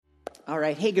All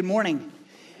right. Hey, good morning.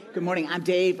 Good morning. I'm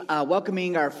Dave,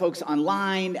 welcoming our folks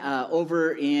online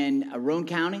over in Roane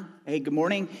County. Hey, good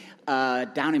morning.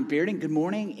 Down in Bearden, good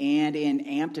morning. And in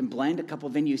Amped and Blend, a couple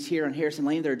of venues here on Harrison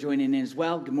Lane, they're joining in as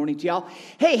well. Good morning to y'all.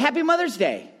 Hey, happy Mother's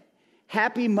Day.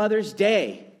 Happy Mother's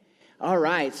Day. All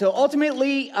right. So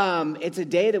ultimately, it's a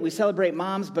day that we celebrate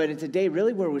moms, but it's a day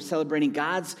really where we're celebrating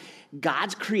God's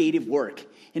creative work.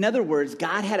 In other words,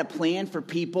 God had a plan for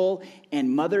people,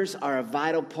 and mothers are a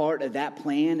vital part of that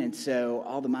plan. And so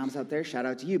all the moms out there, shout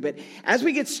out to you. But as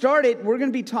we get started, we're going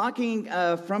to be talking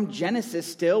from Genesis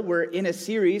still. We're in a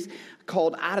series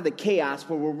called Out of the Chaos,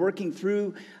 where we're working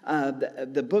through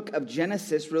the book of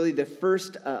Genesis. Really, the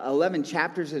first 11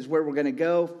 chapters is where we're going to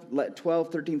go.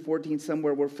 12, 13, 14,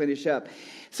 somewhere we'll finish up.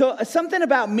 So something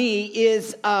about me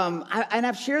is, and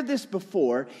I've shared this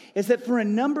before, is that for a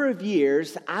number of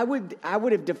years, I would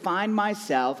have defined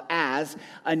myself as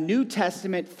a New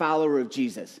Testament follower of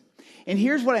Jesus. And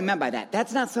here's what I meant by that.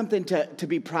 That's not something to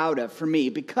be proud of for me,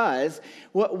 because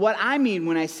what I mean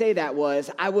when I say that was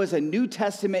I was a New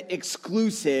Testament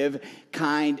exclusive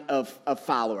kind of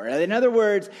follower. In other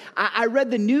words, I read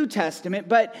the New Testament,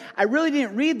 but I really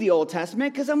didn't read the Old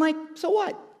Testament because I'm like, so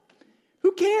what?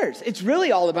 Who cares? It's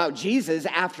really all about Jesus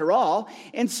after all.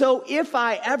 And so if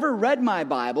I ever read my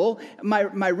Bible, my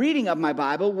reading of my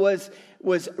Bible was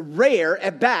rare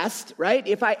at best, right?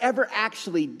 If I ever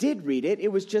actually did read it,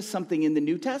 it was just something in the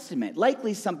New Testament,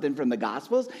 likely something from the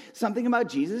Gospels, something about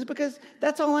Jesus, because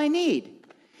that's all I need.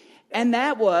 And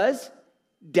that was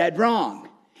dead wrong.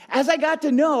 As I got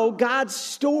to know God's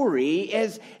story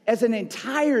as an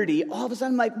entirety, all of a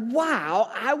sudden I'm like,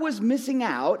 wow, I was missing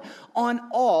out on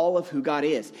all of who God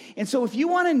is. And so if you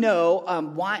want to know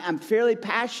why I'm fairly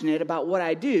passionate about what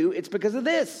I do, it's because of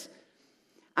this.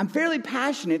 I'm fairly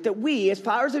passionate that we, as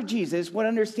followers of Jesus, would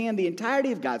understand the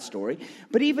entirety of God's story,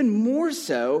 but even more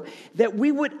so, that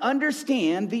we would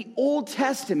understand the Old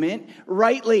Testament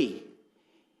rightly.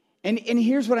 And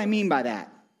here's what I mean by that.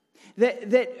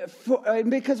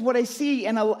 Because what I see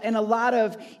in a lot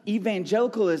of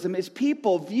evangelicalism is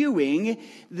people viewing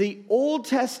the Old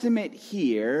Testament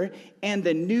here and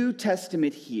the New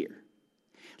Testament here.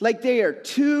 Like they are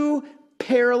two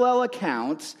parallel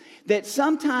accounts that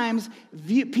sometimes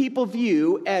people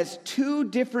view as two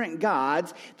different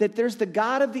gods, that there's the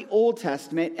God of the Old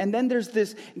Testament, and then there's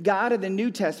this God of the New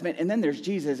Testament, and then there's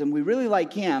Jesus, and we really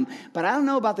like him, but I don't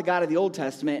know about the God of the Old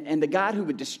Testament and the God who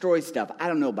would destroy stuff. I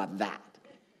don't know about that.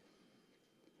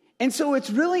 And so it's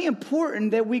really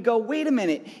important that we go, wait a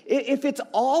minute, if it's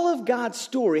all of God's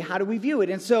story, how do we view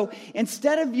it? And so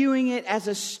instead of viewing it as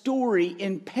a story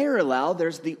in parallel,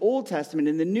 there's the Old Testament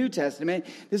and the New Testament.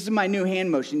 This is my new hand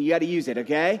motion. You got to use it,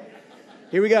 okay?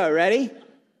 Here we go. Ready?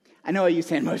 I know I use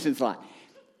hand motions a lot.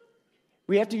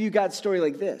 We have to view God's story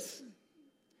like this.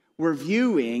 We're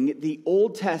viewing the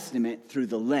Old Testament through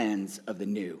the lens of the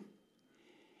New.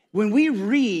 When we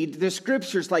read the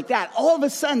scriptures like that, all of a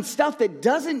sudden stuff that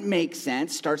doesn't make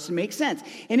sense starts to make sense.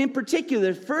 And in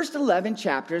particular, the first 11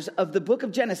 chapters of the book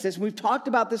of Genesis, we've talked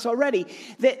about this already,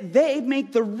 that they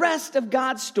make the rest of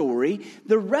God's story,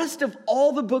 the rest of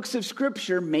all the books of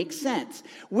scripture make sense.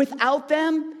 Without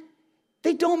them,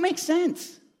 they don't make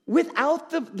sense.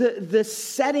 Without the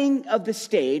setting of the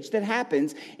stage that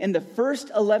happens in the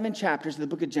first 11 chapters of the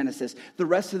book of Genesis, the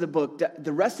rest of the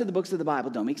books of the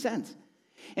Bible don't make sense.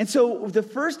 And so the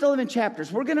first 11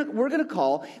 chapters, we're gonna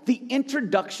call the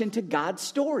introduction to God's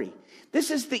story.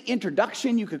 This is the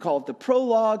introduction. You could call it the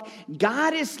prologue.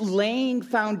 God is laying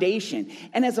foundation.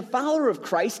 And as a follower of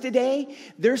Christ today,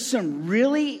 there's some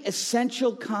really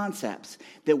essential concepts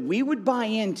that we would buy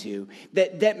into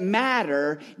that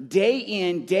matter day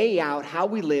in, day out, how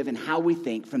we live and how we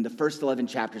think from the first 11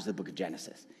 chapters of the book of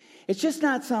Genesis. It's just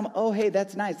not some, oh, hey,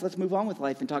 that's nice, let's move on with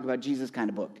life and talk about Jesus kind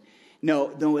of book.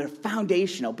 No, they're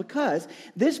foundational, because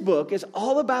this book is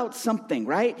all about something,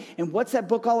 right? And what's that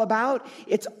book all about?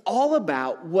 It's all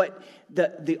about what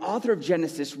the author of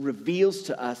Genesis reveals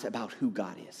to us about who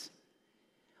God is.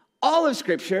 All of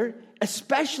Scripture,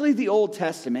 especially the Old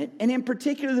Testament, and in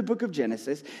particular the book of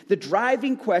Genesis, the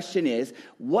driving question is,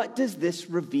 what does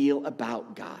this reveal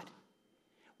about God?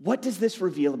 What does this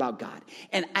reveal about God?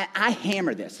 And I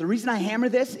hammer this. The reason I hammer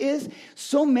this is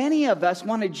so many of us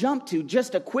want to jump to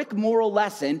just a quick moral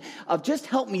lesson of just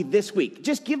help me this week.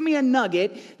 Just give me a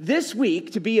nugget this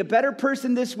week to be a better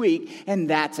person this week, and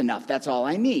that's enough. That's all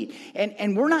I need.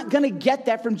 And we're not going to get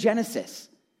that from Genesis.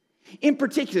 In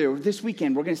particular, this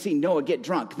weekend, we're going to see Noah get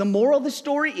drunk. The moral of the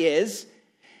story is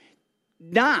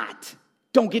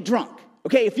don't get drunk.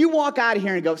 Okay, if you walk out of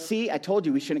here and go, see, I told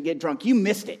you we shouldn't get drunk. You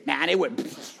missed it, man. It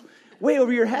went way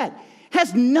over your head.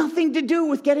 Has nothing to do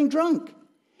with getting drunk.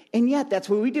 And yet, that's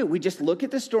what we do. We just look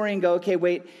at the story and go, okay,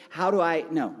 wait, how do I?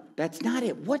 No, that's not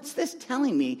it. What's this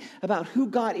telling me about who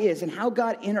God is and how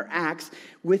God interacts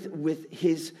with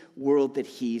his world that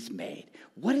he's made?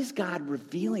 What is God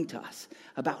revealing to us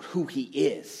about who he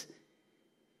is?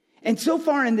 And so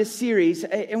far in this series,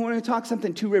 and we're going to talk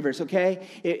something Two Rivers, okay?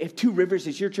 If Two Rivers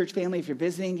is your church family, if you're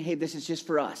visiting, hey, this is just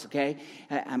for us, okay?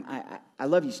 I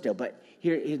love you still, but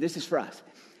here, this is for us.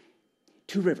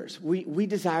 Two Rivers, we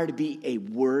desire to be a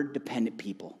word-dependent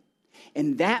people.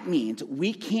 And that means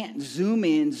we can't zoom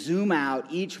in, zoom out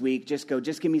each week, just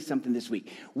give me something this week.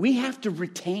 We have to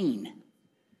retain.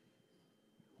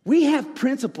 We have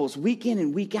principles week in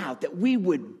and week out that we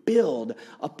would build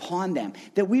upon them,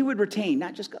 that we would retain,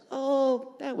 not just go,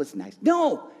 oh, that was nice.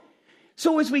 No.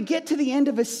 So as we get to the end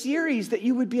of a series, that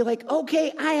you would be like,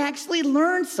 okay, I actually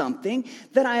learned something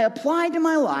that I applied to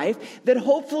my life, that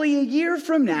hopefully a year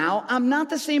from now, I'm not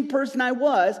the same person I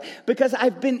was because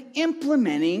I've been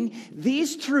implementing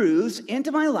these truths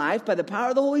into my life by the power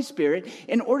of the Holy Spirit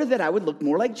in order that I would look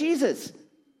more like Jesus.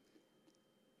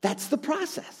 That's the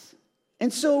process.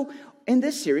 And so in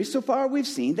this series, so far we've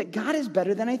seen that God is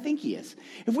better than I think he is.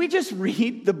 If we just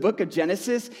read the book of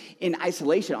Genesis in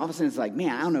isolation, all of a sudden it's like,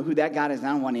 man, I don't know who that God is, and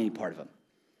I don't want any part of him.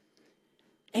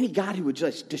 Any God who would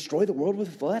just destroy the world with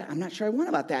a flood, I'm not sure I want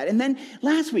about that. And then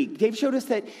last week, Dave showed us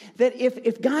that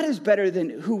if God is better than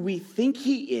who we think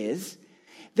he is,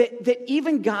 that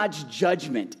even God's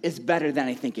judgment is better than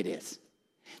I think it is.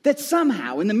 That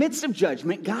somehow, in the midst of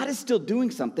judgment, God is still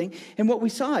doing something. And what we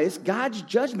saw is God's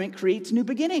judgment creates new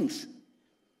beginnings.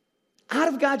 Out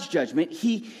of God's judgment,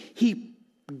 he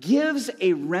gives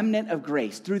a remnant of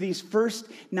grace. Through these first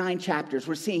 9 chapters,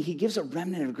 we're seeing he gives a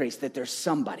remnant of grace, that there's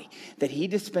somebody that he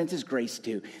dispenses grace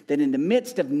to, that in the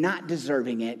midst of not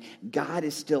deserving it, God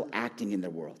is still acting in their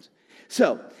world.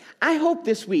 So I hope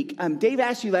this week, Dave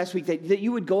asked you last week that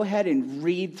you would go ahead and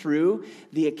read through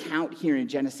the account here in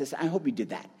Genesis. I hope you did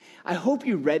that. I hope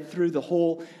you read through the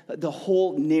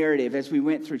whole narrative as we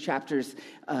went through chapters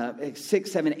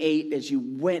 6, 7, 8, as you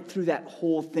went through that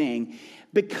whole thing,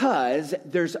 because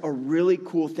there's a really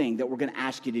cool thing that we're going to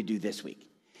ask you to do this week.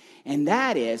 And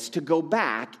that is to go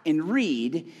back and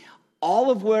read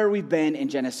all of where we've been in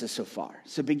Genesis so far.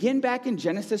 So begin back in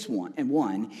Genesis 1,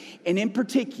 and in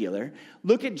particular,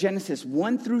 look at Genesis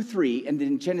 1 through 3, and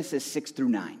then Genesis 6 through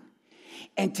 9,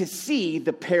 and to see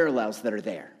the parallels that are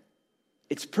there.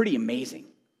 It's pretty amazing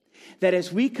that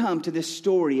as we come to this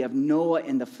story of Noah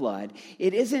and the flood,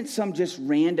 it isn't some just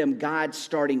random God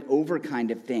starting over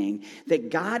kind of thing, that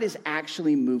God is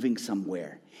actually moving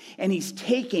somewhere. And he's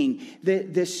taking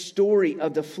this story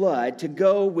of the flood to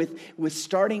go with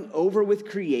starting over with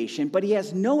creation, but he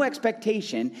has no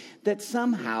expectation that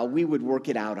somehow we would work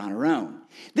it out on our own.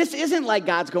 This isn't like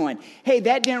God's going, hey,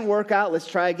 that didn't work out, let's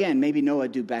try again, maybe Noah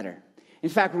would do better. In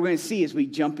fact, we're going to see as we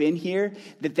jump in here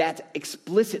that that's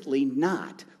explicitly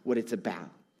not what it's about.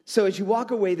 So as you walk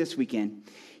away this weekend,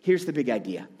 here's the big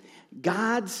idea.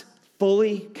 God's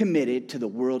fully committed to the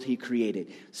world he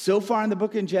created. So far in the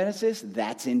book of Genesis,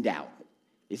 that's in doubt.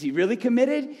 Is he really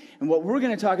committed? And what we're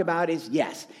going to talk about is,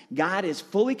 yes, God is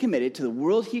fully committed to the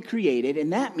world he created,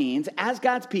 and that means, as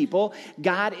God's people,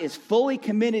 God is fully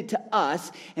committed to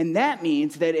us, and that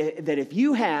means that if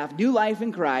you have new life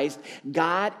in Christ,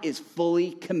 God is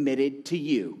fully committed to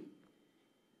you.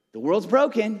 The world's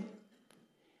broken,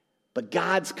 but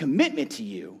God's commitment to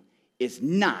you is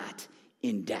not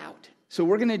in doubt. So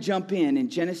we're going to jump in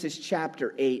Genesis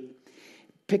chapter 8,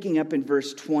 picking up in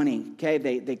verse 20. Okay,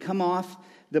 they come off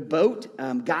the boat.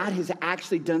 God has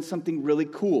actually done something really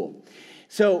cool.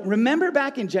 So remember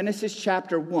back in Genesis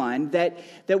chapter 1 that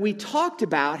we talked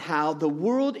about how the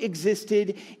world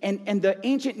existed, and the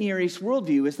ancient Near East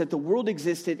worldview is that the world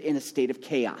existed in a state of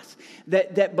chaos.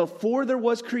 That before there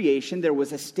was creation, there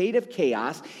was a state of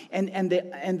chaos, and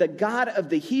the God of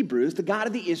the Hebrews, the God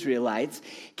of the Israelites,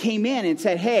 came in and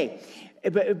said, hey,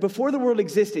 before the world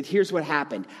existed, here's what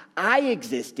happened. I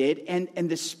existed, and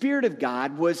the Spirit of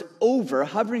God was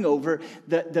hovering over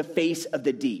the face of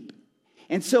the deep.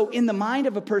 And so in the mind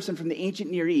of a person from the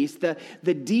ancient Near East,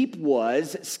 the deep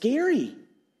was scary.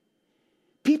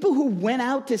 People who went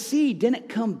out to sea didn't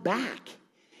come back.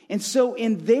 And so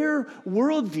in their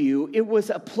worldview, it was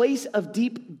a place of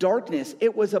deep darkness.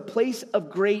 It was a place of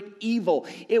great evil.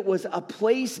 It was a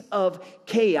place of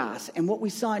chaos. And what we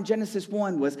saw in Genesis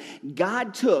 1 was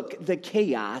God took the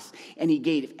chaos and he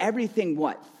gave everything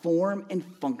what? Form and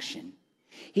function.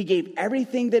 He gave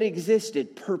everything that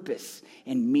existed purpose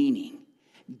and meaning.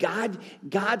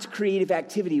 God's creative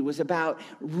activity was about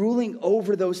ruling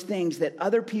over those things that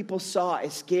other people saw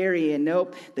as scary. And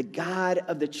nope, the God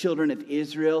of the children of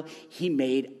Israel, he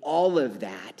made all of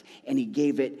that and he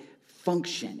gave it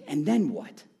function. And then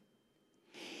what?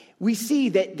 We see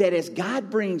that as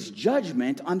God brings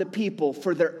judgment on the people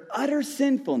for their utter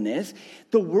sinfulness,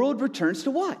 the world returns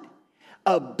to what?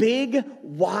 A big,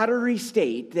 watery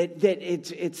state that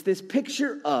it's this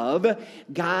picture of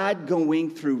God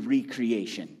going through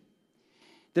recreation.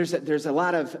 There's a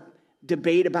lot of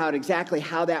debate about exactly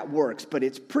how that works, but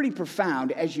it's pretty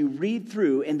profound as you read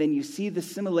through and then you see the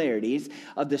similarities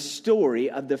of the story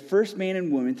of the first man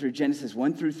and woman through Genesis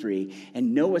 1 through 3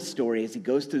 and Noah's story as he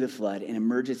goes through the flood and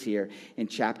emerges here in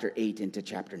chapter 8 into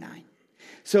chapter 9.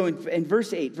 So in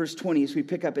verse 8, verse 20, as we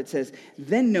pick up, it says,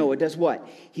 then Noah does what?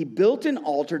 He built an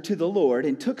altar to the Lord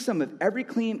and took some of every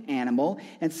clean animal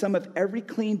and some of every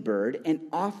clean bird and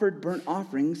offered burnt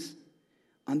offerings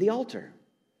on the altar.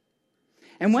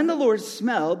 And when the Lord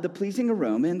smelled the pleasing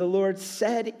aroma, and the Lord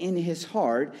said in his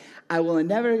heart, I will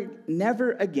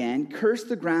never again curse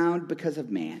the ground because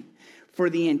of man, for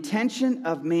the intention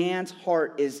of man's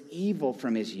heart is evil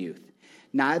from his youth.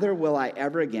 Neither will I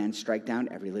ever again strike down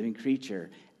every living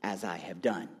creature as I have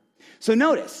done. So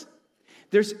notice,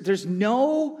 there's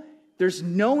no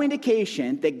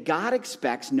indication that God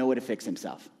expects Noah to fix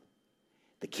himself.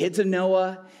 The kids of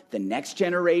Noah, the next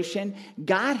generation,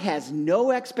 God has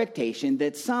no expectation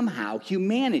that somehow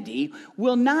humanity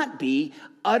will not be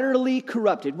utterly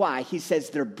corrupted. Why? He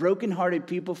says they're brokenhearted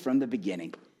people from the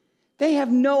beginning. They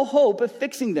have no hope of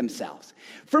fixing themselves.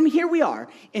 From here we are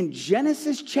in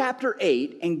Genesis chapter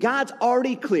 8, and God's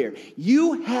already clear.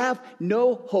 You have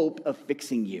no hope of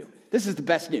fixing you. This is the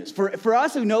best news. For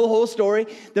us who know the whole story,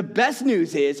 the best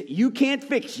news is you can't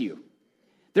fix you.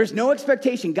 There's no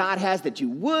expectation God has that you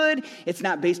would. It's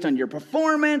not based on your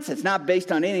performance. It's not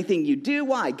based on anything you do.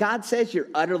 Why? God says you're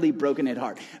utterly broken at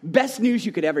heart. Best news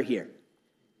you could ever hear.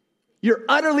 You're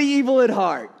utterly evil at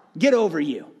heart. Get over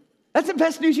you. That's the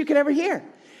best news you could ever hear.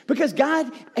 Because God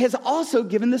has also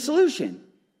given the solution.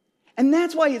 And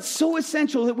that's why it's so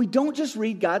essential that we don't just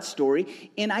read God's story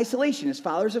in isolation as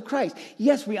followers of Christ.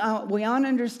 Yes, we ought to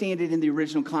understand it in the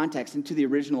original context and to the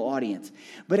original audience.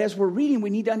 But as we're reading, we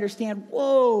need to understand,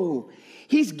 whoa,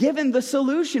 he's given the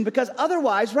solution. Because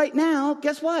otherwise, right now,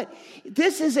 guess what?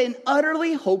 This is an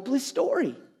utterly hopeless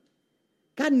story.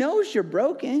 God knows you're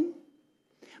broken.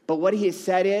 But what he has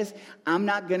said is, I'm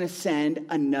not going to send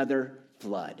another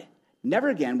flood. Never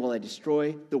again will I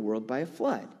destroy the world by a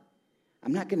flood.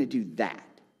 I'm not going to do that.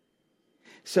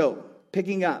 So,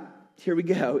 picking up, here we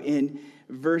go in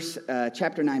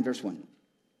chapter 9, verse 1.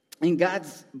 And God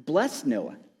blessed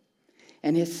Noah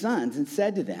and his sons and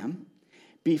said to them,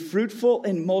 be fruitful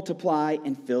and multiply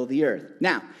and fill the earth.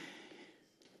 Now,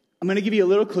 I'm going to give you a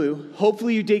little clue.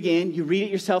 Hopefully you dig in. You read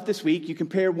it yourself this week. You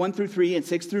compare 1 through 3 and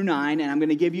 6 through 9, and I'm going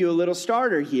to give you a little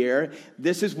starter here.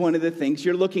 This is one of the things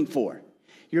you're looking for.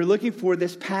 You're looking for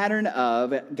this pattern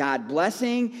of God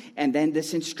blessing and then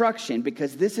this instruction,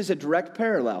 because this is a direct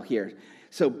parallel here.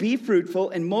 So be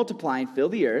fruitful and multiply and fill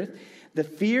the earth. The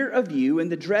fear of you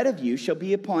and the dread of you shall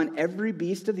be upon every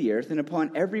beast of the earth and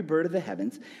upon every bird of the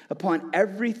heavens, upon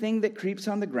everything that creeps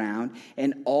on the ground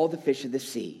and all the fish of the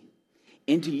sea.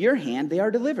 Into your hand they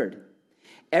are delivered.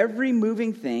 Every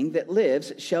moving thing that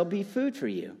lives shall be food for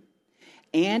you.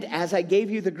 And as I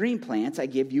gave you the green plants, I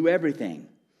give you everything.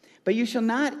 But you shall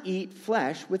not eat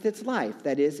flesh with its life,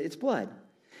 that is, its blood.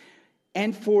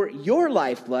 And for your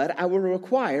lifeblood I will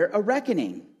require a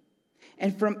reckoning.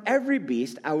 And from every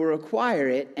beast I will require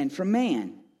it, and from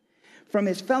man. From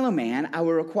his fellow man I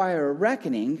will require a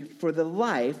reckoning for the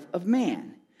life of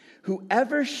man.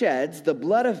 Whoever sheds the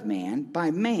blood of man,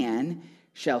 by man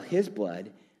shall his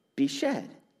blood be shed.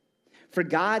 For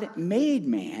God made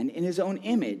man in his own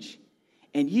image,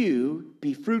 and you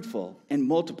be fruitful and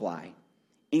multiply.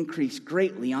 Increase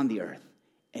greatly on the earth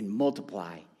and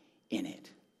multiply in it.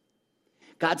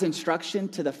 God's instruction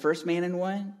to the first man and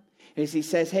woman is he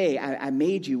says, hey, I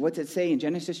made you. What's it say in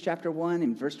Genesis chapter 1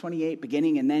 and verse 28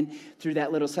 beginning? And then through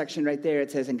that little section right there, it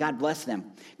says, and God blessed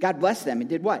them. God blessed them and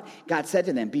did what? God said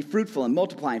to them, be fruitful and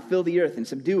multiply and fill the earth and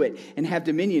subdue it and have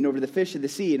dominion over the fish of the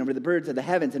sea and over the birds of the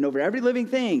heavens and over every living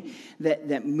thing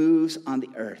that moves on the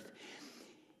earth.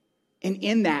 And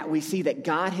in that, we see that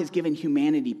God has given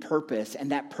humanity purpose,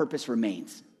 and that purpose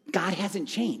remains. God hasn't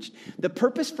changed. The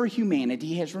purpose for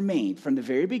humanity has remained from the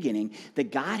very beginning,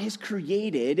 that God has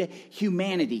created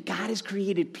humanity. God has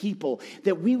created people,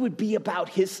 that we would be about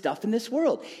his stuff in this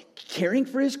world, caring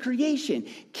for his creation,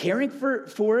 caring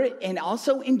for it, and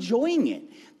also enjoying it.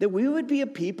 that we would be a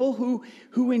people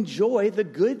who enjoy the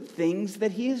good things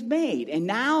that he has made. And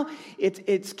now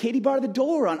it's Katie bar the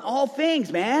door on all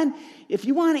things, man. If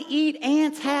you want to eat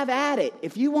ants, have at it.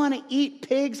 If you want to eat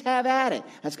pigs, have at it.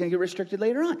 That's going to get restricted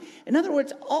later on. In other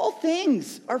words, all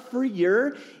things are for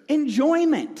your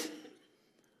enjoyment.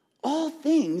 All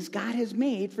things God has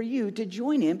made for you to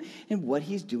join him in what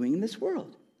he's doing in this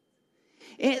world.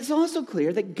 And it's also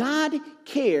clear that God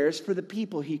cares for the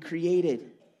people he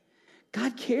created.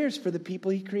 God cares for the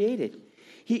people he created.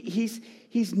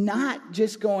 He's not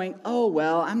just going, oh,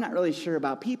 well, I'm not really sure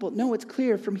about people. No, it's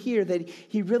clear from here that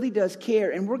he really does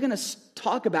care. And we're going to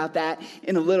talk about that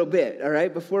in a little bit, all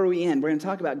right? Before we end, we're going to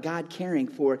talk about God caring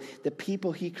for the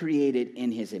people he created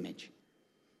in his image.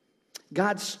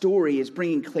 God's story is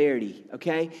bringing clarity,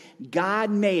 okay? God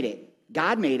made it.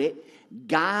 God made it.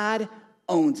 God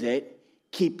owns it.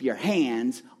 Keep your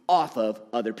hands off of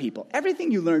other people. Everything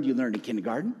you learned in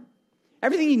kindergarten.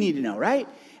 Everything you need to know, right?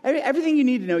 Everything you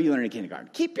need to know, you learn in kindergarten.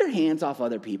 Keep your hands off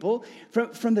other people.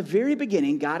 From the very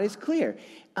beginning, God is clear.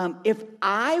 If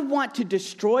I want to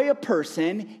destroy a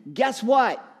person, guess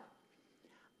what?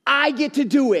 I get to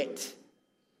do it.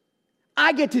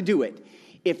 I get to do it.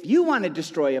 If you want to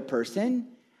destroy a person,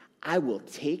 I will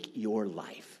take your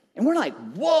life. And we're like,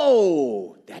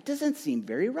 whoa, that doesn't seem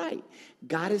very right.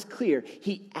 God is clear.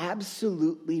 He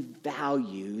absolutely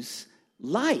values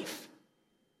life.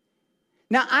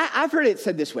 Now, I've heard it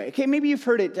said this way. Okay, maybe you've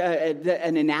heard it,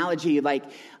 an analogy like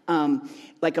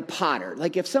a potter.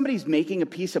 Like if somebody's making a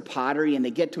piece of pottery and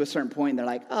they get to a certain point and they're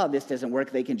like, oh, this doesn't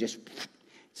work, they can just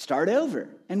start over.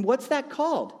 And what's that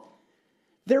called?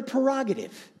 Their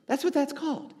prerogative. That's what that's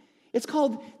called. It's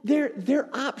called their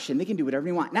option. They can do whatever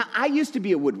they want. Now, I used to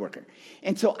be a woodworker.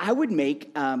 And so I would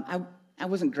make, I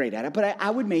wasn't great at it, but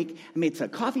I made some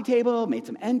coffee table, made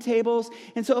some end tables.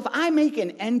 And so if I make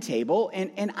an end table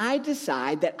and I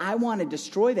decide that I want to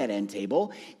destroy that end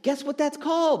table, guess what that's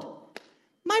called?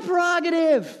 My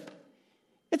prerogative.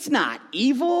 It's not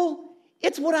evil.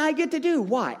 It's what I get to do.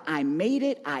 Why? I made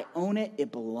it. I own it.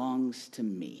 It belongs to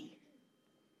me.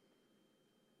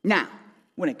 Now,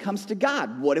 when it comes to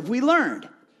God, what have we learned?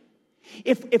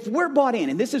 If we're bought in,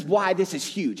 and this is why this is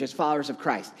huge as followers of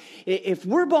Christ, if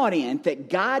we're bought in that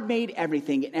God made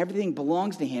everything and everything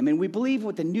belongs to him, and we believe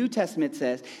what the New Testament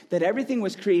says, that everything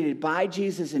was created by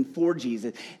Jesus and for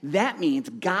Jesus, that means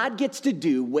God gets to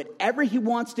do whatever he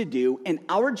wants to do, and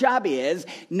our job is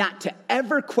not to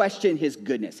ever question his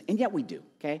goodness. And yet we do,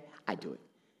 okay? I do it.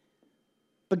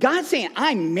 But God's saying,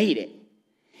 I made it.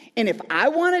 And if I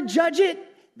want to judge it,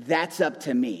 that's up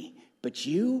to me. But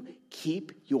you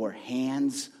keep your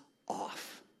hands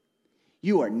off.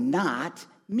 You are not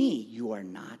me. You are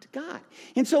not God.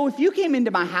 And so if you came into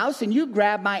my house and you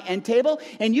grabbed my end table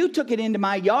and you took it into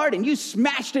my yard and you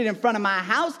smashed it in front of my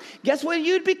house, guess what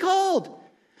you'd be called?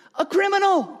 A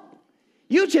criminal.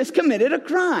 You just committed a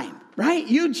crime, right?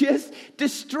 You just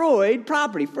destroyed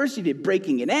property. First you did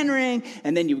breaking and entering,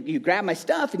 and then you grabbed my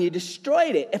stuff and you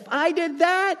destroyed it. If I did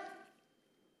that,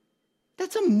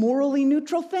 that's a morally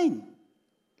neutral thing.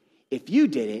 If you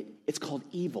did it, it's called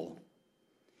evil.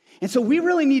 And so we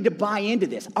really need to buy into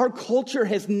this. Our culture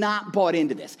has not bought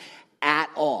into this at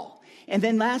all. And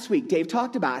then last week, Dave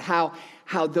talked about how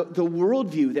the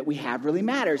worldview that we have really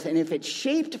matters. And if it's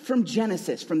shaped from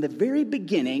Genesis, from the very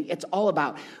beginning, it's all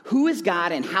about who is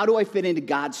God and how do I fit into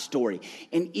God's story.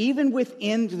 And even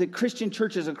within the Christian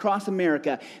churches across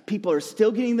America, people are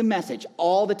still getting the message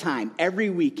all the time, every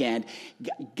weekend.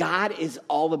 God is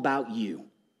all about you.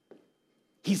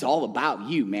 He's all about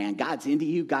you, man. God's into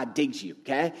you. God digs you,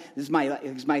 okay? This is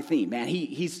my theme, man.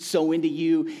 He's so into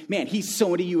you. Man, he's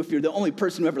so into you. If you're the only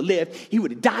person who ever lived, he would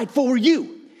have died for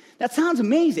you. That sounds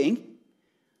amazing,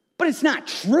 but it's not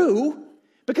true.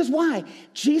 Because why?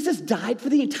 Jesus died for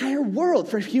the entire world,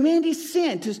 for humanity's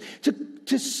sin,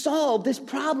 to solve this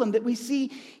problem that we see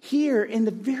here in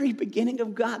the very beginning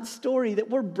of God's story, that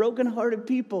we're brokenhearted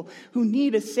people who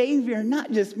need a Savior,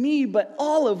 not just me, but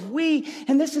all of we.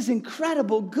 And this is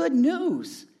incredible good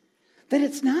news, that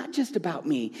it's not just about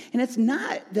me. And it's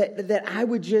not that I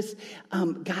would just,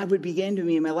 God would be into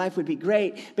me and my life would be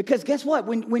great. Because guess what?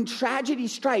 When tragedy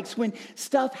strikes, when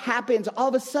stuff happens, all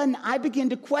of a sudden I begin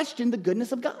to question the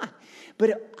goodness of God.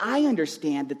 But I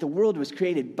understand that the world was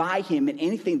created by him, and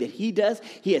anything that he does,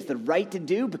 he has the right to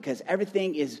do because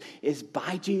everything is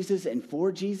by Jesus and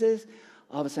for Jesus.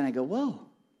 All of a sudden I go, whoa,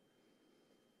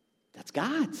 that's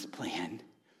God's plan.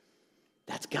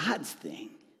 That's God's thing.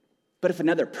 But if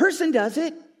another person does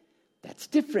it, that's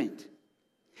different.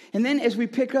 And then as we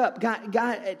pick up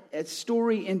God a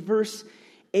story in verse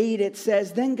 8, it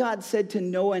says, "Then God said to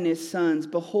Noah and his sons,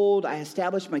 'Behold, I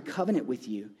establish my covenant with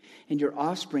you and your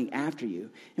offspring after you,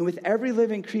 and with every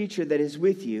living creature that is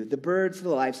with you, the birds, the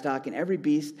livestock, and every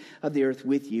beast of the earth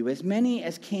with you, as many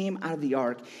as came out of the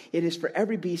ark. It is for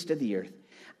every beast of the earth.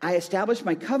 I establish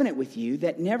my covenant with you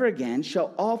that never again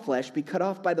shall all flesh be cut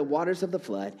off by the waters of the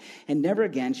flood, and never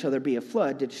again shall there be a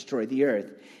flood to destroy the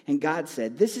earth.' And God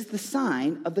said, 'This is the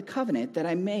sign of the covenant that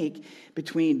I make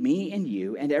between me and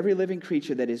you and every living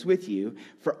creature that is with you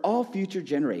for all future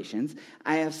generations.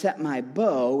 I have set my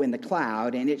bow in the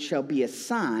cloud, and it shall be a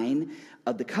sign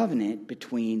of the covenant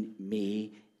between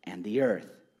me and the earth.'"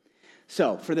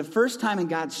 So, for the first time in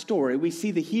God's story, we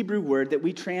see the Hebrew word that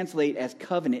we translate as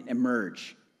covenant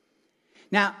emerge.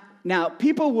 Now,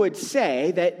 people would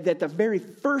say that the very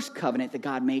first covenant that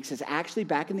God makes is actually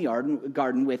back in the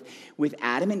garden with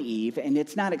Adam and Eve, and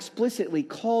it's not explicitly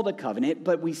called a covenant,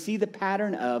 but we see the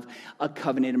pattern of a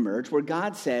covenant emerge where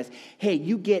God says, hey,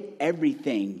 you get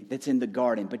everything that's in the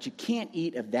garden, but you can't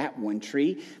eat of that one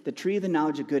tree, the tree of the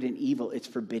knowledge of good and evil. It's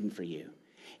forbidden for you.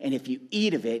 And if you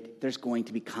eat of it, there's going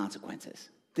to be consequences.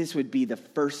 This would be the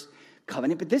first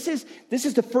covenant, but this is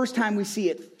the first time we see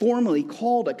it formally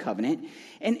called a covenant.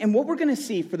 And what we're going to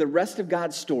see for the rest of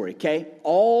God's story, okay,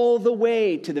 all the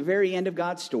way to the very end of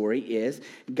God's story is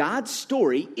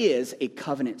a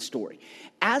covenant story.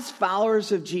 As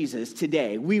followers of Jesus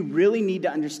today, we really need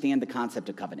to understand the concept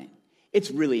of covenant.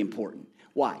 It's really important.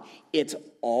 Why? It's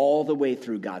all the way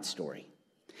through God's story.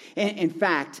 And in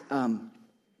fact,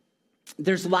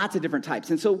 there's lots of different types.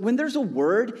 And so when there's a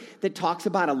word that talks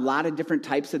about a lot of different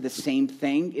types of the same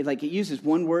thing, it uses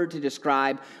one word to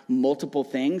describe multiple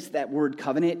things, that word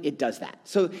covenant, it does that.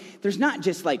 So there's not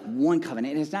just like one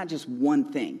covenant, and it's not just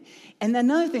one thing. And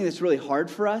another thing that's really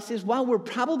hard for us is while we're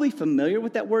probably familiar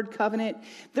with that word covenant,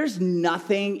 there's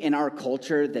nothing in our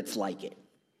culture that's like it.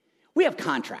 We have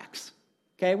contracts.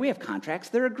 Okay, we have contracts.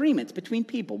 They're agreements between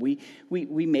people. We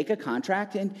make a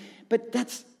contract, but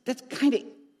that's kind of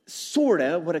sort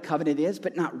of what a covenant is,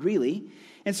 but not really.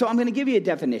 And so I'm going to give you a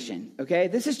definition, okay?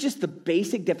 This is just the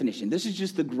basic definition. This is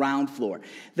just the ground floor.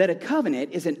 That a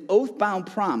covenant is an oath-bound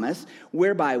promise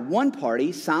whereby one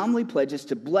party solemnly pledges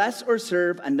to bless or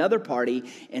serve another party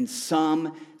in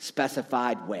some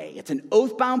specified way. It's an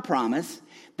oath-bound promise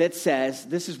that says,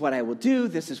 this is what I will do,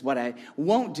 this is what I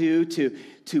won't do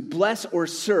to bless or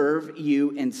serve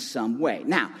you in some way.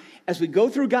 Now, as we go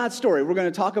through God's story, we're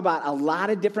going to talk about a lot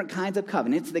of different kinds of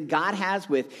covenants that God has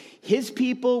with his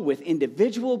people, with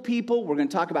individual people. We're going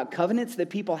to talk about covenants that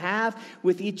people have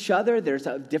with each other. There's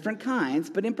different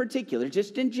kinds, but in particular,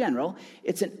 just in general,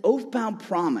 it's an oath-bound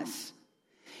promise.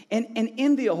 And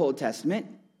in the Old Testament,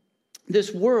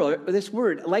 this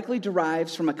word likely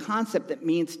derives from a concept that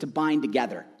means to bind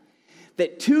together.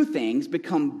 That two things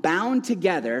become bound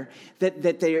together,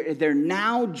 that they're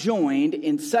now joined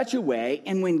in such a way,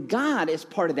 and when God is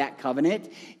part of that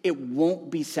covenant, it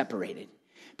won't be separated.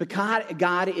 Because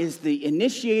God is the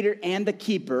initiator and the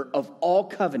keeper of all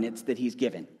covenants that he's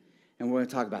given. And we're going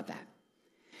to talk about that.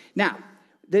 Now,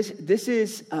 this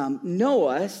is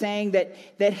Noah saying that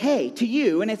hey, to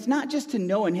you, and it's not just to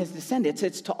Noah and his descendants,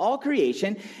 it's to all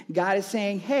creation. God is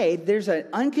saying, hey, there's an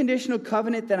unconditional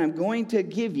covenant that I'm going to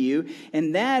give you,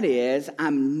 and that is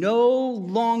I'm no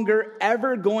longer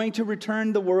ever going to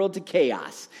return the world to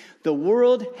chaos. The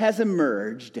world has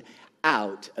emerged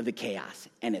out of the chaos,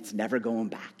 and it's never going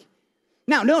back.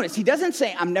 Now, notice, he doesn't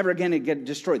say I'm never going to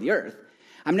destroy the earth.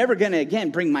 I'm never going to, again,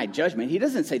 bring my judgment. He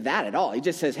doesn't say that at all. He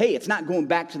just says, hey, it's not going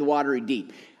back to the watery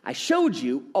deep. I showed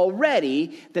you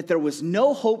already that there was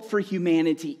no hope for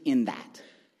humanity in that.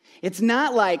 It's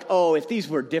not like, oh, if these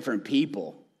were different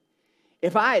people.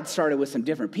 If I had started with some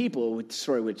different people, the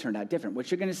story would have turned out different. What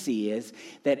you're going to see is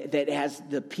that as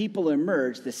the people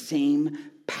emerge, the same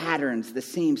patterns, the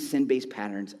same sin-based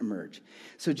patterns emerge.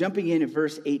 So jumping in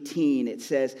verse 18, it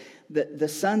says, the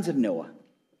sons of Noah.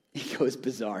 It goes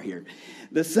bizarre here.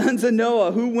 The sons of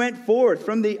Noah who went forth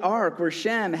from the ark were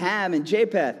Shem, Ham, and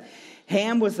Japheth.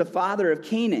 Ham was the father of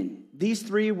Canaan. These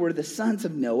three were the sons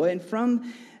of Noah, and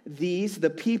from these the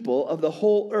people of the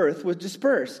whole earth was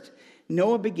dispersed.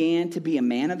 Noah began to be a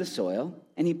man of the soil,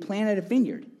 and he planted a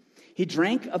vineyard. He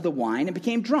drank of the wine and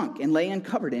became drunk and lay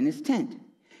uncovered in his tent.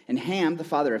 And Ham, the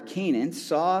father of Canaan,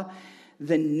 saw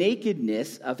the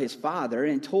nakedness of his father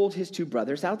and told his two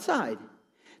brothers outside.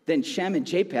 Then Shem and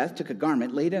Japheth took a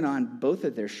garment, laid it on both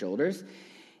of their shoulders,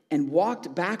 and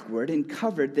walked backward and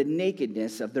covered the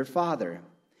nakedness of their father.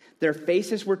 Their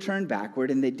faces were turned backward,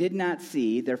 and they did not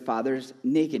see their father's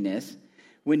nakedness.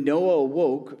 When Noah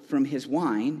awoke from his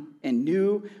wine and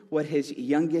knew what his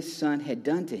youngest son had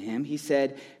done to him, he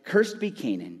said, "Cursed be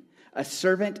Canaan. A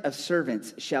servant of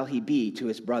servants shall he be to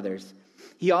his brothers.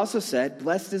 He also said,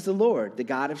 blessed is the Lord, the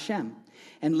God of Shem,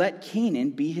 and let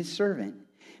Canaan be his servant.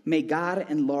 May God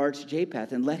enlarge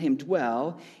Japheth, and let him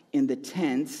dwell in the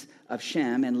tents of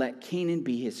Shem, and let Canaan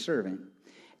be his servant.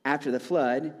 After the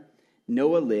flood,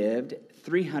 Noah lived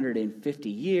 350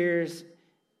 years,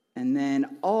 and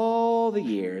then all the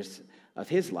years of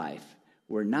his life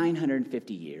were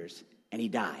 950 years, and he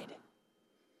died.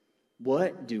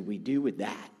 What do we do with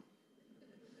that?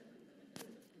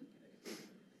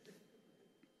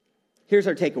 Here's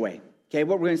our takeaway. Okay,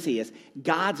 what we're going to see is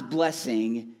God's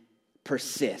blessing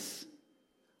persists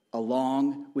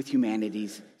along with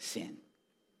humanity's sin.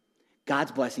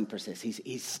 God's blessing persists.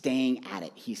 He's staying at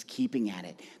it. He's keeping at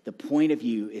it. The point of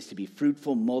view is to be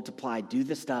fruitful, multiply, do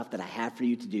the stuff that I have for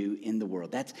you to do in the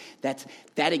world. That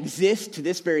exists to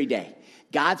this very day.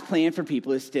 God's plan for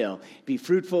people is still be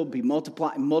fruitful, be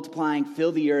multiplying,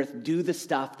 fill the earth, do the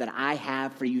stuff that I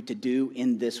have for you to do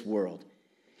in this world.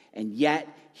 And yet,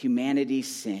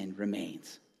 humanity's sin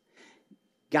remains.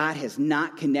 God has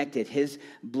not connected his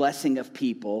blessing of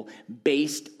people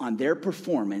based on their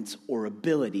performance or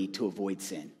ability to avoid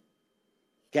sin.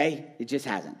 Okay? It just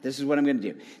hasn't. This is what I'm going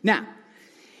to do. Now,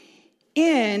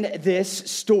 in this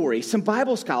story, some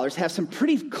Bible scholars have some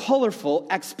pretty colorful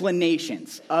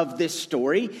explanations of this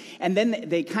story, and then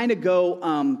they kind of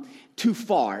go too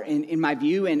far, in my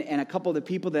view, and a couple of the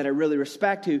people that I really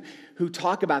respect who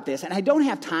talk about this. And I don't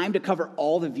have time to cover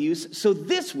all the views. So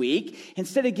this week,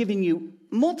 instead of giving you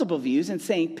multiple views and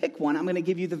saying, pick one, I'm going to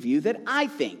give you the view that I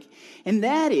think. And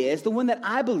that is the one that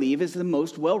I believe is the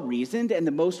most well-reasoned and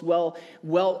the most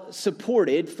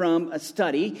well-supported from a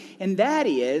study. And that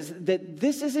is that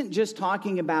this isn't just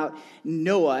talking about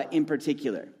Noah in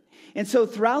particular. And so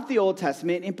throughout the Old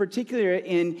Testament, in particular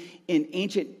in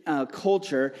ancient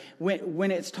culture,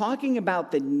 when it's talking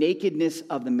about the nakedness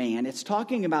of the man, it's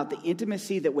talking about the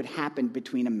intimacy that would happen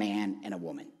between a man and a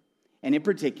woman. And in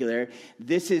particular,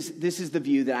 this is the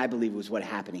view that I believe was what's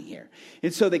happening here.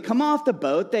 And so they come off the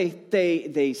boat,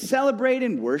 they celebrate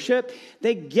and worship,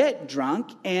 they get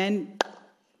drunk, and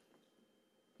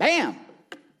bam!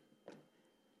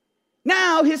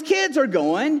 Now his kids are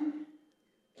going.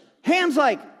 Ham's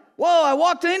like, whoa, I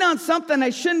walked in on something I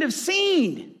shouldn't have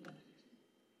seen.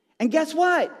 And guess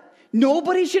what?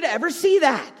 Nobody should ever see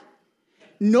that.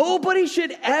 Nobody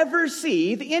should ever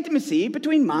see the intimacy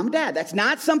between mom and dad. That's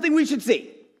not something we should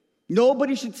see.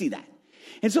 Nobody should see that.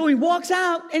 And so he walks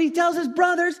out and he tells his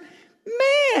brothers,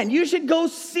 man, you should go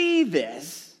see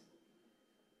this.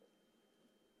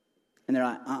 And they're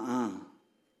like,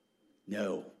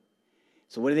 no.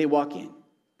 So what do they walk in?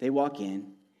 They walk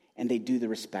in and they do the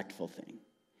respectful thing.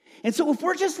 And so if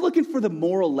we're just looking for the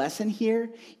moral lesson here,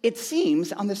 it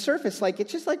seems on the surface like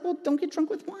it's just like, well, don't get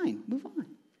drunk with wine. Move on.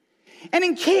 And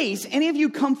in case any of you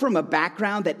come from a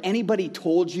background that anybody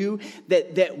told you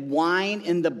that wine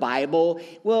in the Bible,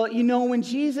 well, you know, when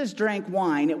Jesus drank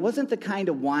wine, it wasn't the kind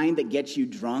of wine that gets you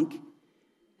drunk.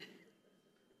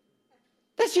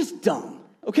 That's just dumb,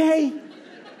 okay?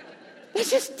 That's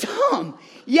just dumb.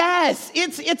 Yes,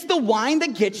 it's the wine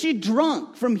that gets you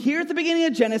drunk. From here at the beginning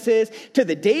of Genesis to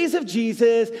the days of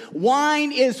Jesus,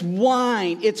 wine is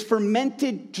wine. It's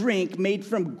fermented drink made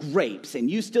from grapes, and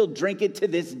you still drink it to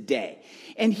this day.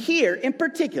 And here in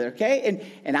particular, okay,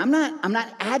 and I'm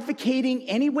not advocating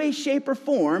any way, shape, or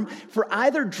form for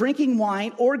either drinking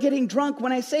wine or getting drunk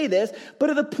when I say this,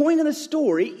 but the point of the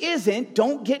story isn't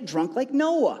don't get drunk like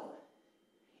Noah.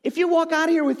 If you walk out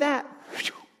of here with that,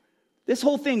 this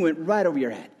whole thing went right over your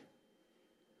head.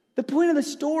 The point of the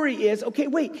story is, okay,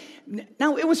 wait,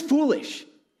 now it was foolish.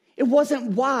 It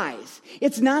wasn't wise.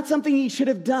 It's not something he should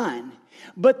have done.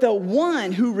 But the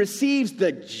one who receives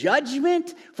the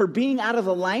judgment for being out of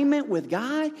alignment with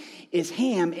God is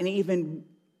Ham, and even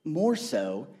more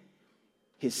so,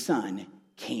 his son,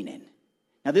 Canaan.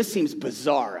 Now this seems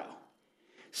bizarro.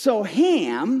 So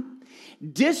Ham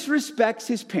disrespects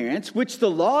his parents, which the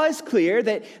law is clear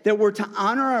that we're to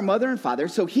honor our mother and father.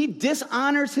 So he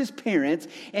dishonors his parents,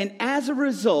 and as a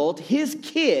result, his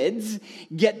kids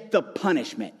get the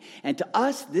punishment. And to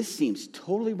us, this seems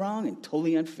totally wrong and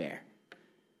totally unfair.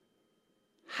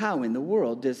 How in the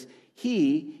world does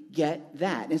he get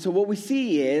that? And so what we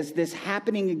see is this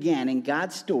happening again in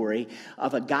God's story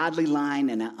of a godly line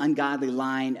and an ungodly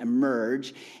line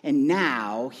emerge. And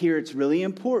now, here it's really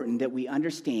important that we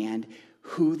understand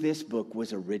who this book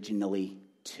was originally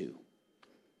to.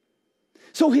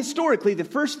 So historically, the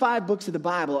first 5 books of the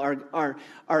Bible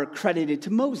are credited to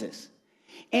Moses.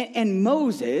 And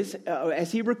Moses,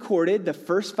 as he recorded the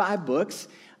first 5 books,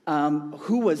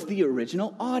 who was the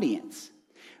original audience?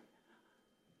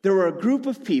 There were a group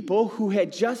of people who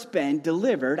had just been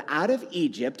delivered out of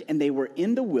Egypt, and they were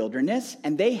in the wilderness,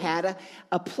 and they had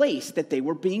a place that they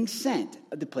were being sent.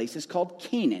 The place is called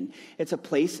Canaan. It's a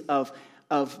place of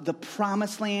the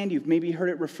promised land. You've maybe heard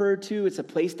it referred to. It's a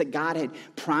place that God had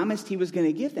promised he was going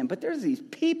to give them. But there's these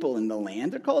people in the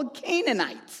land. They're called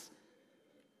Canaanites.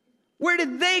 Where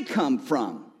did they come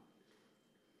from?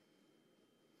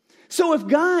 So if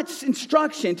God's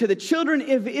instruction to the children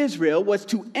of Israel was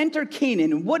to enter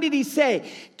Canaan, what did he say?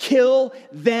 Kill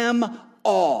them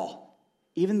all.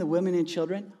 Even the women and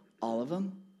children, all of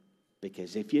them.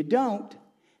 Because if you don't,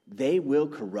 they will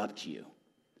corrupt you.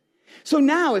 So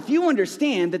now, if you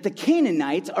understand that the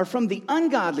Canaanites are from the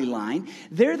ungodly line,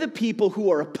 they're the people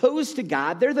who are opposed to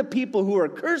God, they're the people who are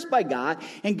cursed by God,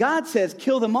 and God says,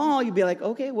 kill them all, you'd be like,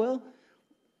 okay, well,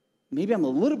 maybe I'm a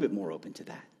little bit more open to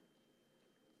that.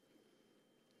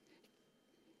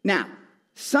 Now,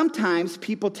 sometimes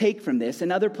people take from this,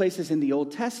 and other places in the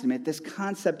Old Testament, this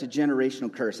concept of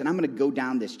generational curse. And I'm going to go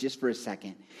down this just for a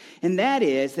second. And that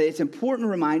is that it's an important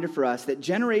reminder for us that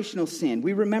generational sin,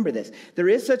 we remember this. There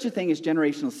is such a thing as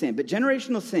generational sin, but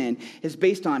generational sin is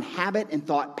based on habit and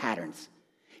thought patterns.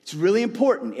 It's really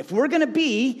important. If we're going to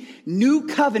be new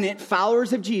covenant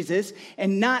followers of Jesus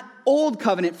and not old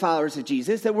covenant followers of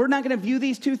Jesus, that we're not going to view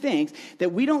these two things,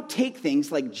 that we don't take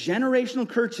things like generational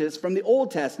curses from the Old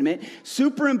Testament,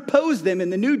 superimpose them in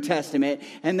the New Testament,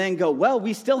 and then go, well,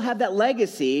 we still have that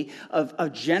legacy of a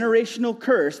generational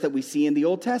curse that we see in the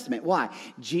Old Testament. Why?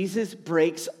 Jesus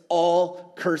breaks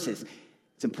all curses.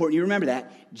 It's important you remember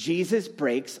that. Jesus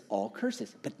breaks all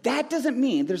curses. But that doesn't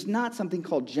mean there's not something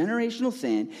called generational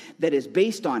sin that is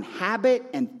based on habit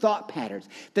and thought patterns.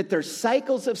 That there's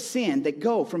cycles of sin that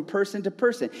go from person to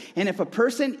person. And if a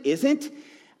person isn't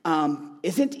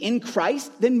in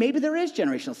Christ, then maybe there is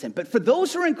generational sin. But for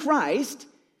those who are in Christ,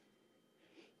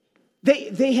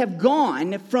 they have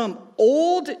gone from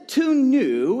old to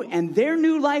new, and their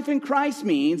new life in Christ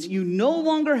means you no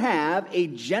longer have a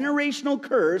generational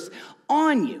curse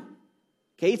on you.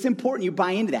 Okay, it's important you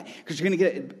buy into that because you're going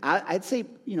to get, I'd say,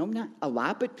 not a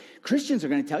lot, but Christians are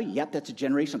going to tell you, yep, that's a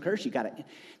generational curse. You got it.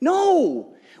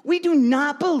 No, we do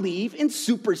not believe in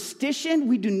superstition.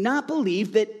 We do not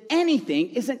believe that anything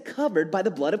isn't covered by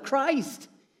the blood of Christ.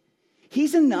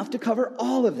 He's enough to cover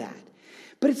all of that.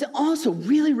 But it's also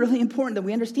really, really important that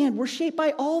we understand we're shaped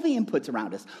by all the inputs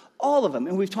around us, all of them.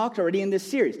 And we've talked already in this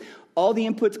series. All the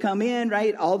inputs come in,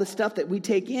 right? All the stuff that we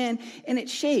take in, and it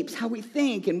shapes how we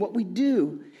think and what we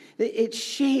do. It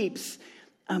shapes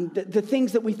the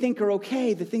things that we think are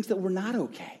okay, the things that we're not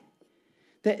okay.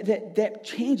 That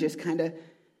changes kind of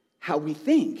how we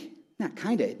think. Not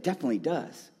kind of, it definitely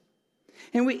does.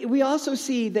 And we also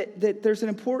see that there's an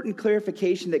important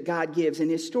clarification that God gives in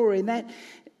his story, and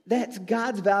that's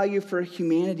God's value for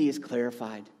humanity is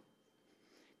clarified.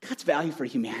 God's value for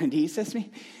humanity, he says to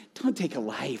me, don't take a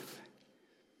life.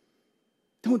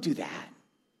 Don't do that.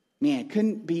 Man, it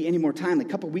couldn't be any more timely. A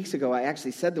couple of weeks ago, I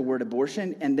actually said the word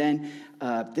abortion, and then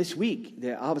this week,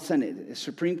 all of a sudden, the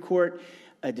Supreme Court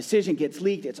decision gets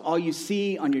leaked. It's all you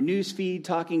see on your news feed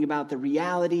talking about the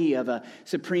reality of a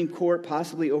Supreme Court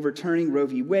possibly overturning Roe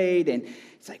v. Wade, and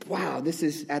it's like, wow, this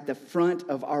is at the front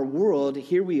of our world.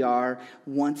 Here we are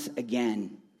once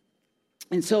again.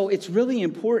 And so it's really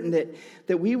important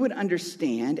that we would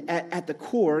understand at the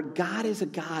core, God is a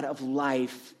God of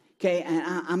life. Okay, and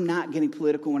I'm not getting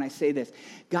political when I say this.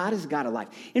 God is a God of life.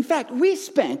 In fact, we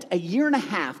spent a year and a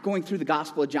half going through the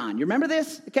Gospel of John. You remember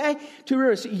this? Okay,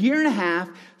 a year and a half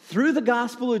through the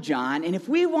Gospel of John. And if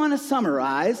we want to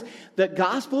summarize the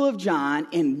Gospel of John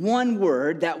in one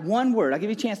word, that one word, I'll give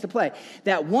you a chance to play.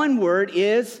 That one word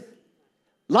is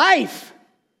life.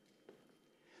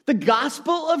 The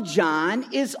Gospel of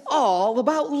John is all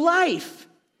about life.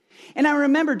 And I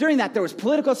remember during that, there was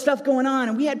political stuff going on,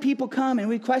 and we had people come and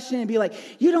we'd question and be like,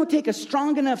 you don't take a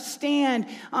strong enough stand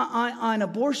on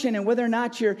abortion and whether or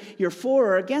not you're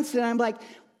for or against it. And I'm like,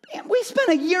 man, we spent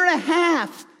a year and a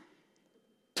half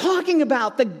talking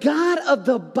about the God of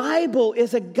the Bible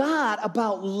is a God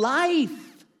about life.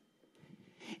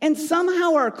 And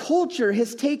somehow our culture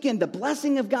has taken the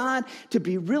blessing of God to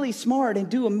be really smart and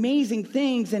do amazing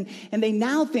things. And they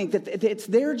now think that it's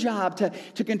their job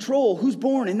to control who's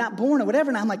born and not born or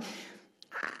whatever. And I'm like,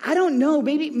 I don't know.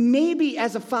 Maybe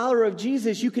as a follower of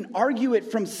Jesus, you can argue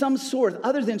it from some source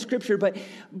other than Scripture. But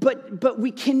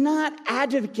we cannot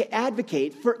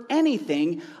advocate for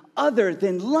anything other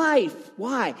than life.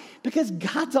 Why? Because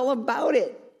God's all about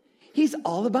it. He's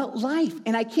all about life.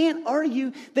 And I can't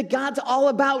argue that God's all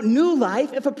about new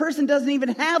life if a person doesn't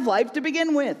even have life to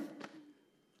begin with.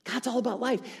 God's all about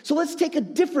life. So let's take a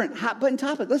different hot button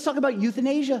topic. Let's talk about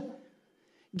euthanasia.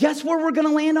 Guess where we're going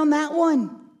to land on that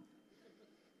one?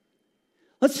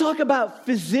 Let's talk about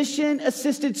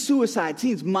physician-assisted suicide.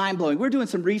 Seems mind-blowing. We're doing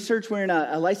some research. We're in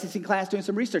a licensing class doing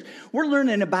some research. We're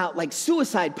learning about like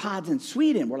suicide pods in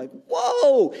Sweden. We're like,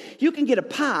 whoa, you can get a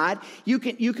pod, you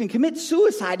can commit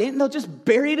suicide in it, and they'll just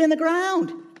bury it in the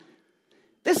ground.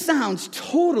 This sounds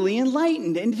totally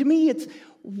enlightened. And to me, it's,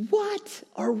 what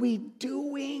are we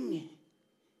doing?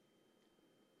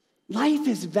 Life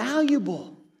is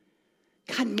valuable.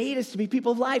 God made us to be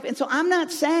people of life. And so I'm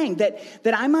not saying that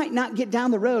I might not get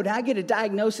down the road and I get a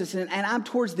diagnosis and I'm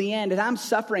towards the end and I'm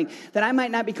suffering, that I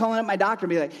might not be calling up my doctor and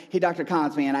be like, hey, Dr.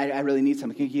 Collins, man, I really need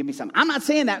something. Can you give me something? I'm not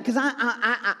saying that because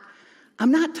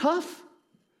I'm not tough.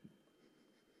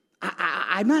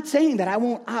 I'm not saying that I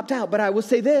won't opt out, but I will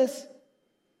say this.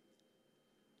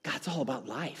 God's all about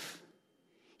life.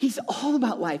 He's all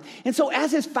about life. And so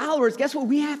as his followers, guess what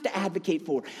we have to advocate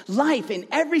for? Life in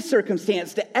every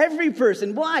circumstance to every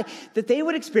person. Why? That they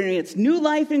would experience new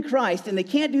life in Christ, and they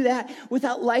can't do that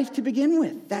without life to begin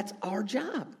with. That's our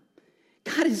job.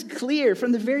 God is clear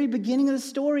from the very beginning of the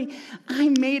story. I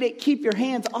made it. Keep your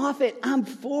hands off it. I'm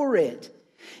for it.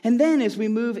 And then as we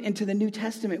move into the New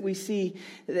Testament, we see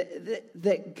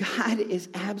that God is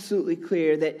absolutely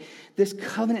clear that this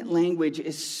covenant language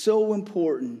is so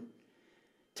important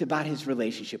about his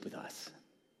relationship with us.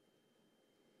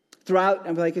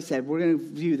 Throughout, like I said, we're going to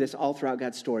view this all throughout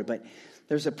God's story, but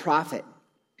there's a prophet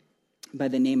by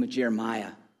the name of Jeremiah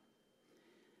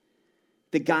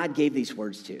that God gave these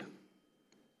words to.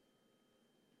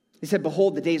 He said,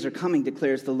 behold, the days are coming,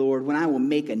 declares the Lord, when I will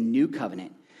make a new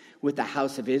covenant with the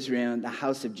house of Israel and the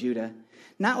house of Judah,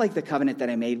 not like the covenant that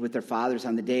I made with their fathers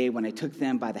on the day when I took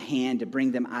them by the hand to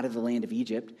bring them out of the land of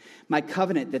Egypt, my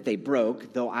covenant that they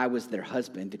broke, though I was their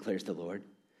husband, declares the Lord.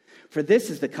 For this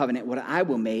is the covenant what I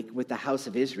will make with the house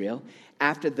of Israel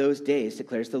after those days,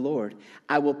 declares the Lord.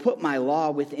 I will put my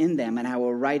law within them, and I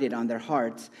will write it on their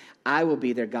hearts. I will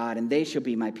be their God, and they shall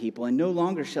be my people. And no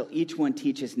longer shall each one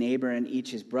teach his neighbor and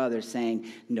each his brother,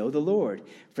 saying, know the Lord,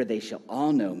 for they shall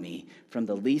all know me, from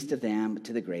the least of them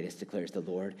to the greatest, declares the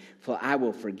Lord. For I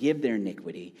will forgive their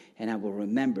iniquity, and I will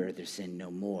remember their sin no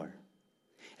more.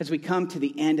 As we come to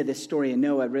the end of this story and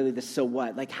Noah, really the so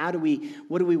what? Like what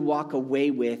do we walk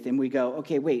away with? And we go,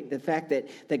 okay, wait, the fact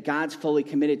that God's fully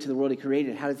committed to the world he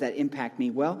created, how does that impact me?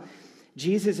 Well,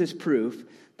 Jesus is proof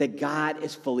that God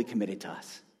is fully committed to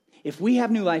us. If we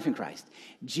have new life in Christ,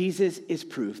 Jesus is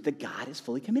proof that God is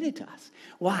fully committed to us.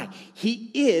 Why? He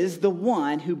is the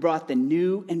one who brought the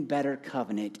new and better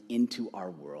covenant into our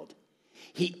world.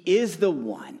 He is the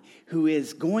one who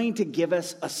is going to give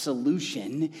us a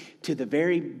solution to the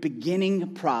very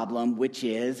beginning problem, which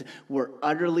is we're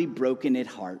utterly broken at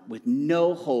heart with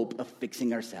no hope of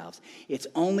fixing ourselves. It's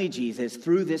only Jesus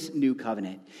through this new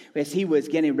covenant. As he was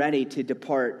getting ready to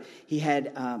depart, he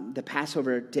had the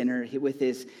Passover dinner with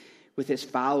his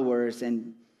followers,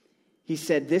 and he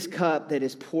said, this cup that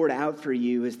is poured out for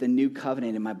you is the new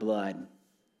covenant in my blood.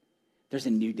 There's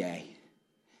a new day.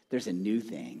 There's a new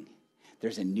thing.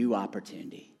 There's a new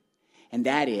opportunity. And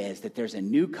that is that there's a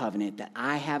new covenant that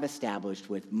I have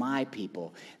established with my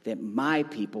people, that my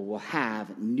people will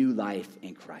have new life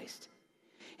in Christ.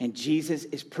 And Jesus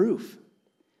is proof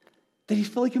that he's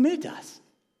fully committed to us.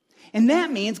 And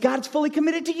that means God's fully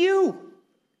committed to you.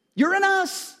 You're in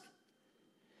us.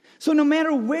 So no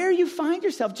matter where you find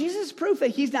yourself, Jesus is proof that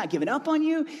he's not given up on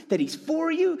you, that he's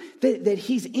for you, that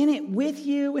he's in it with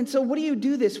you. And so what do you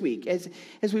do this week as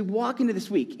we walk into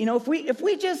this week? You know, if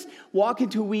we just walk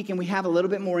into a week and we have a little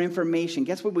bit more information,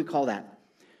 guess what we call that?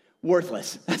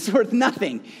 Worthless. That's worth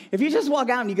nothing. If you just walk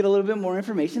out and you get a little bit more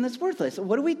information, that's worthless.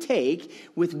 What do we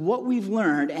take with what we've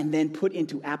learned and then put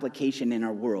into application in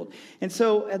our world? And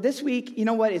so this week, you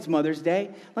know what? It's Mother's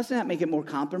Day. Let's not make it more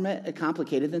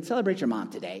complicated than celebrate your mom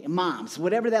today. Moms,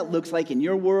 whatever that looks like in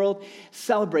your world,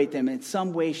 celebrate them in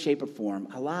some way, shape, or form.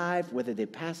 Alive, whether they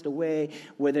passed away,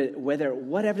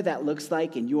 whatever that looks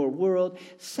like in your world,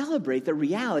 celebrate the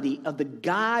reality of the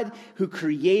God who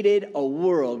created a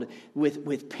world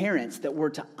with parents that we're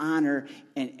to honor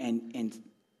and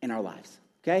in our lives.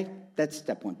 Okay? That's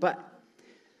step one. But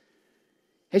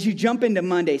as you jump into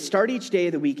Monday, start each day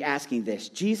of the week asking this: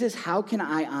 Jesus, how can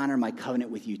I honor my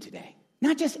covenant with you today?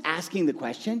 Not just asking the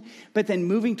question, but then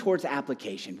moving towards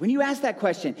application. When you ask that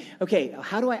question, okay,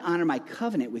 how do I honor my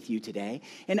covenant with you today?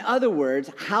 In other words,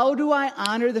 how do I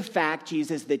honor the fact,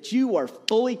 Jesus, that you are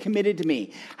fully committed to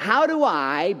me? How do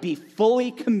I be fully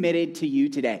committed to you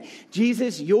today?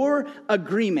 Jesus, your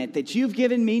agreement that you've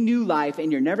given me new life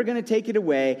and you're never going to take it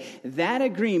away, that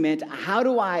agreement, how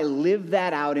do I live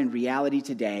that out in reality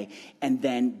today and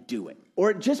then do it?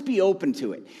 Or just be open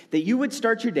to it. That you would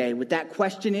start your day with that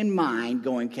question in mind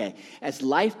going, okay, as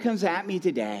life comes at me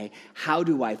today, how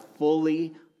do I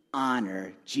fully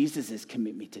honor Jesus'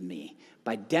 commitment to me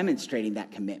by demonstrating that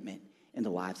commitment in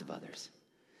the lives of others?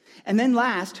 And then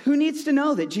last, who needs to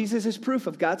know that Jesus is proof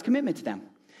of God's commitment to them?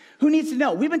 Who needs to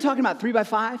know? We've been talking about 3 by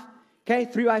 5, okay,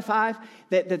 3 by 5,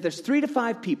 that there's 3 to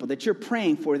 5 people that you're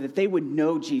praying for, that they would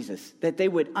know Jesus, that they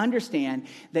would understand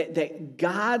that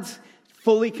God's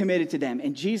fully committed to them.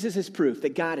 And Jesus is proof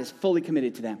that God is fully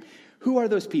committed to them. Who are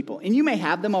those people? And you may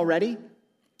have them already.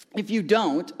 If you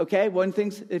don't, okay, one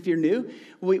thing, if you're new,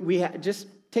 just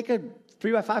take a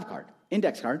 3 by 5 card,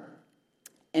 index card,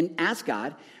 and ask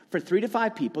God for 3 to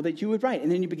 5 people that you would write.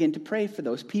 And then you begin to pray for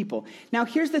those people. Now,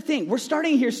 here's the thing. We're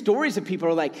starting to hear stories of people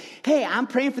who are like, hey, I'm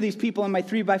praying for these people in my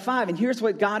 3 by 5, and here's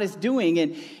what God is doing.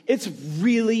 And it's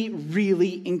really,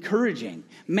 really encouraging.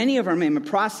 Many of them are in a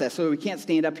process, so we can't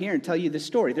stand up here and tell you the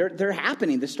story. They're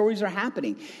happening. The stories are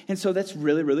happening. And so that's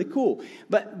really, really cool.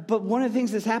 But one of the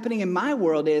things that's happening in my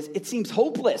world is it seems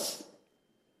hopeless.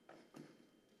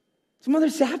 Some other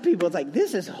sad people, it's like,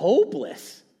 this is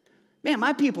hopeless. Man,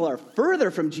 my people are further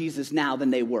from Jesus now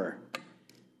than they were.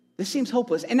 This seems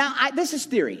hopeless. And now, this is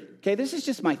theory, okay? This is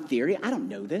just my theory. I don't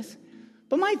know this.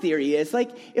 But my theory is, like,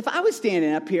 if I was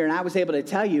standing up here and I was able to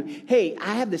tell you, hey,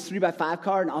 I have this 3 by 5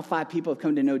 card and all 5 people have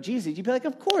come to know Jesus, you'd be like,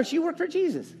 of course, you work for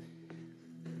Jesus.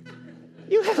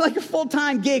 You have like a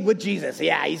full-time gig with Jesus.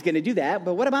 Yeah, he's going to do that,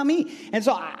 but what about me? And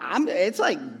so it's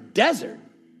like desert.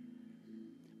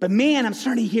 But man, I'm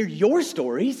starting to hear your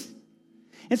stories.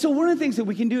 And so one of the things that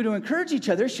we can do to encourage each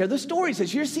other is share the stories.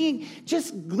 As you're seeing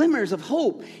just glimmers of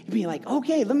hope, you'd be like,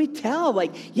 okay, let me tell.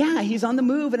 Like, yeah, he's on the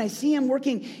move, and I see him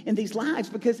working in these lives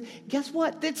because guess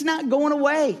what? It's not going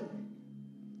away.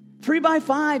 3 by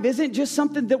 5 isn't just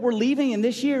something that we're leaving in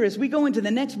this year as we go into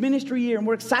the next ministry year, and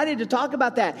we're excited to talk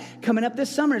about that coming up this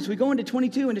summer as we go into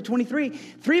 22, into 23.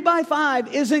 3 by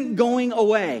 5 isn't going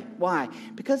away. Why?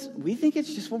 Because we think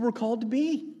it's just what we're called to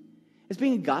be. As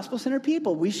being a gospel-centered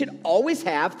people, we should always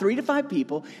have 3 to 5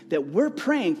 people that we're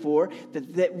praying for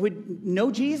that would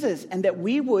know Jesus, and that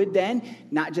we would then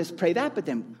not just pray that, but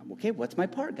then, okay, what's my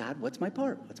part, God? What's my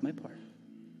part? What's my part?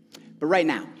 But right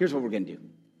now, here's what we're going to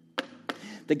do.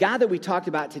 The God that we talked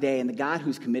about today and the God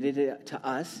who's committed to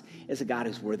us is a God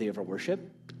who's worthy of our worship.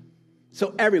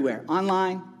 So everywhere,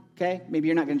 online, okay, maybe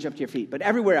you're not going to jump to your feet, but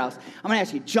everywhere else, I'm going to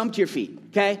ask you, jump to your feet,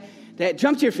 okay?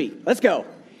 Jump to your feet. Let's go.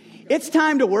 It's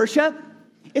time to worship.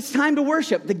 It's time to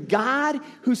worship the God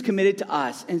who's committed to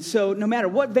us. And so no matter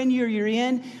what venue you're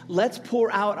in, let's pour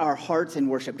out our hearts in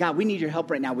worship. God, we need your help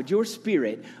right now. Would your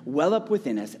spirit well up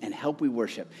within us and help we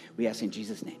worship? We ask in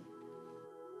Jesus' name.